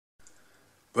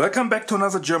Welcome back to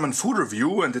another German food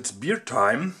review, and it's beer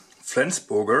time.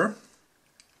 Flensburger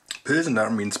Pilsener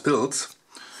means Pils.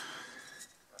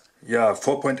 Yeah,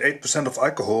 4.8% of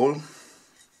alcohol,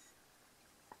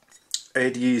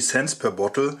 80 cents per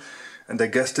bottle, and I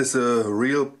guess this is a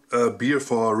real beer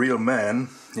for a real man.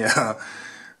 Yeah,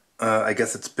 I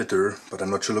guess it's bitter, but I'm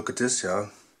not sure. Look at this, yeah.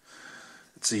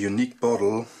 It's a unique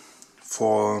bottle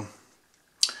for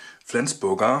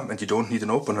Flensburger, and you don't need an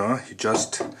opener. You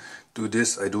just do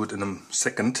this. I do it in a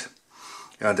second.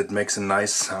 Yeah, that makes a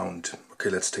nice sound. Okay,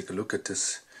 let's take a look at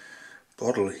this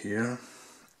bottle here.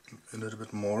 A little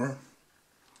bit more.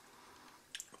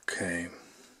 Okay.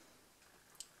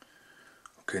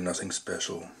 Okay, nothing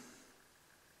special.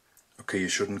 Okay, you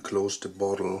shouldn't close the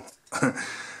bottle.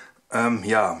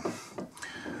 Yeah.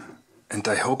 And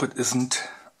I hope it isn't...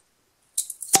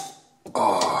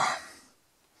 Oh.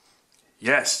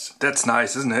 Yes, that's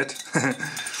nice, isn't it?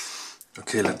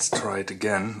 Okay, let's try it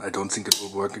again. I don't think it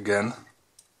will work again.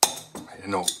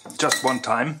 No, just one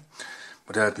time.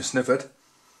 But let me sniff it.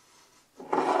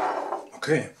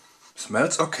 Okay,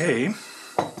 smells okay.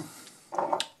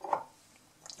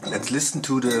 Let's listen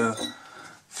to the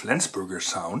Flensburger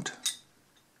sound.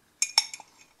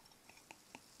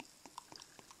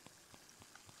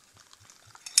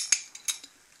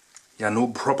 Yeah, no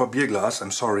proper beer glass,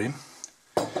 I'm sorry.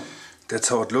 That's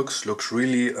how it looks. Looks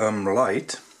really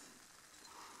light.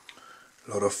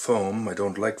 A lot of foam. I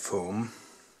don't like foam.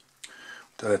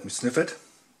 Let me sniff it.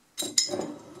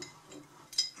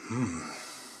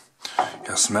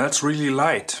 Yeah, smells really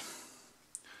light.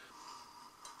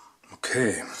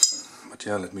 Okay, but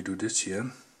yeah, let me do this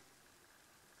here.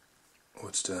 Oh,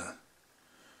 it's the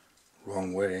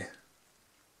wrong way.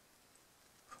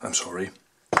 I'm sorry.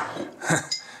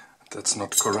 That's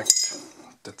not correct.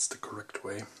 That's the correct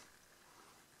way.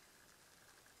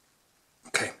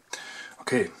 Okay,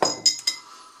 okay.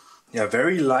 Yeah,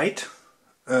 very light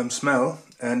smell,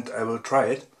 and I will try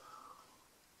it.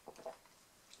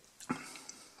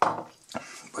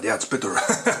 But yeah, it's bitter.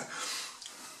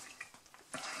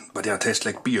 But yeah, it tastes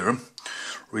like beer.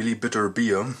 Really bitter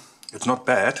beer. It's not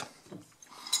bad.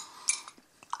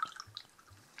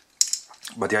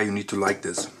 But yeah, you need to like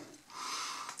this.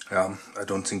 Yeah, I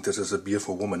don't think this is a beer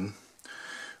for women.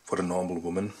 For the normal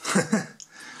woman.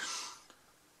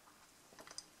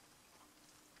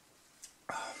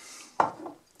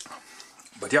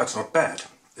 But yeah, it's not bad.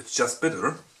 It's just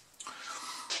bitter.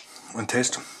 And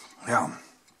taste, yeah,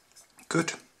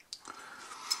 good.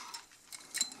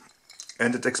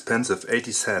 And it's expensive,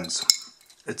 80 cents.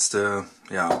 It's the,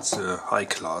 yeah, it's the high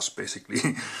class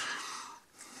basically.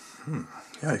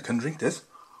 Yeah, you can drink this.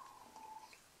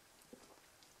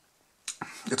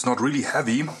 It's not really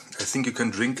heavy. I think you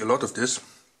can drink a lot of this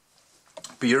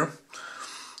beer.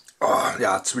 Oh,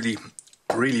 yeah, it's really,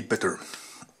 really bitter.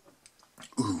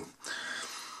 Ooh.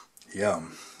 Yeah,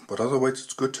 but otherwise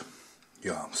it's good.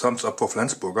 Yeah, thumbs up for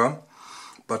Flensburger.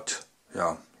 But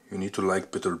yeah, you need to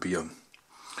like bitter beer.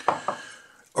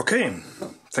 Okay,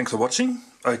 thanks for watching.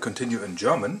 I continue in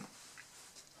German.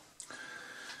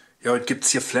 Ja, heute gibt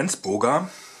es hier Flensburger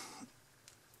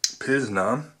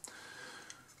Pilsener.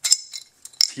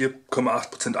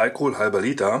 4,8% Alkohol, halber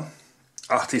Liter.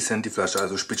 80 Cent die Flasche,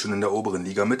 also spielt schon in der oberen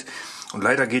Liga mit. Und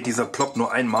leider geht dieser Plop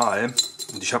nur einmal.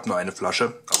 Und ich habe nur eine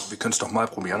Flasche. Aber wir können es doch mal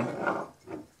probieren.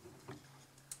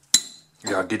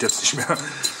 Ja, geht jetzt nicht mehr.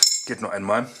 Geht nur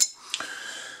einmal.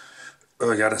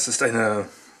 Ja, das ist eine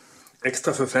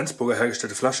extra für Flensburger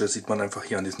hergestellte Flasche. Das sieht man einfach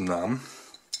hier an diesem Namen.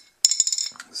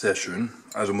 Sehr schön.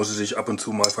 Also muss sie sich ab und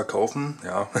zu mal verkaufen.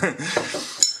 Ja.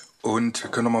 Und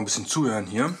wir können noch mal ein bisschen zuhören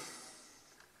hier.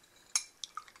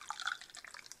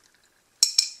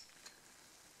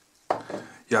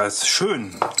 Ja, ist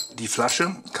schön. Die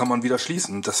Flasche kann man wieder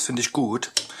schließen. Das finde ich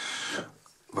gut.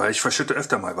 Weil ich verschütte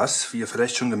öfter mal was. Wie ihr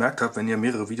vielleicht schon gemerkt habt, wenn ihr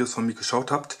mehrere Videos von mir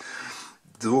geschaut habt.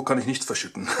 So kann ich nichts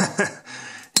verschütten.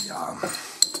 Ja.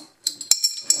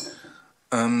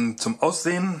 Zum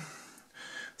Aussehen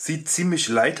sieht ziemlich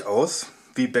light aus.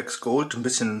 Wie Beck's Gold. Ein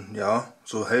bisschen, ja,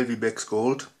 so hell wie Beck's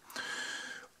Gold.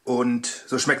 Und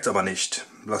so schmeckt es aber nicht.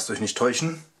 Lasst euch nicht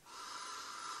täuschen.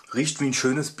 Riecht wie ein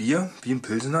schönes Bier. Wie ein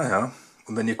Pilsener, ja.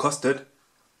 Und wenn ihr kostet,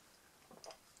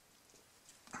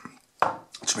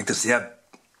 schmeckt es sehr,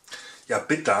 ja,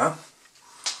 bitter.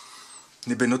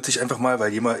 Die benutze ich einfach mal,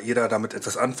 weil jeder damit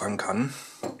etwas anfangen kann.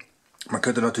 Man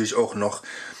könnte natürlich auch noch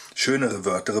schönere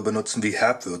Wörter benutzen wie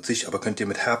herbwürzig, aber könnt ihr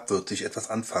mit herbwürzig etwas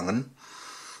anfangen?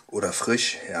 Oder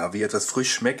frisch, ja, wie etwas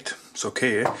frisch schmeckt, ist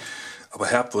okay. Aber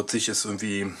herbwürzig ist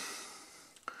irgendwie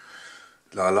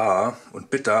lala und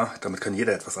bitter, damit kann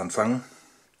jeder etwas anfangen.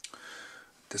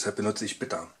 Deshalb benutze ich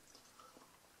bitter.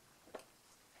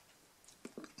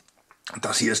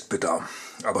 Das hier ist bitter,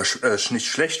 aber nicht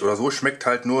schlecht oder so, schmeckt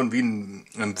halt nur wie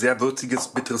ein sehr würziges,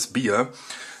 bitteres Bier.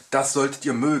 Das solltet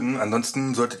ihr mögen,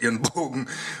 ansonsten solltet ihr einen Bogen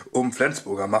um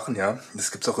Flensburger machen, ja.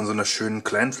 Das gibt's auch in so einer schönen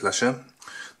kleinen Flasche,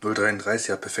 0,33,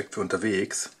 ja, perfekt für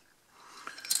unterwegs.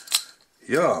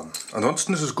 Ja,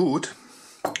 ansonsten ist es gut.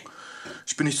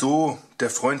 Ich bin nicht so der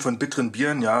Freund von bitteren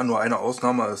Bieren, ja, nur eine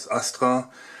Ausnahme ist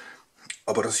Astra,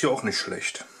 aber das ist hier auch nicht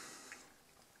schlecht.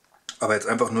 Aber jetzt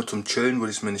einfach nur zum Chillen würde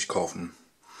ich es mir nicht kaufen.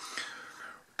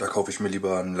 Da kaufe ich mir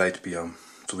lieber ein Lightbier,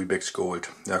 so wie Beck's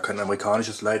Gold. Ja, kein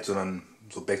amerikanisches Light, sondern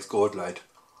so Beck's Gold Light.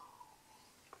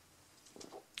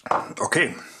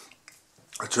 Okay,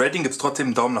 als Rating gibt es trotzdem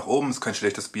einen Daumen nach oben, ist kein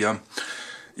schlechtes Bier.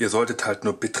 Ihr solltet halt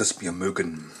nur bitteres Bier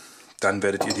mögen. Dann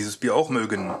werdet ihr dieses Bier auch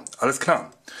mögen. Alles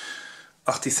klar.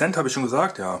 80 Cent habe ich schon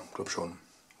gesagt? Ja, glaube schon.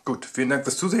 Gut, vielen Dank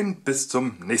fürs Zusehen. Bis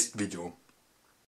zum nächsten Video.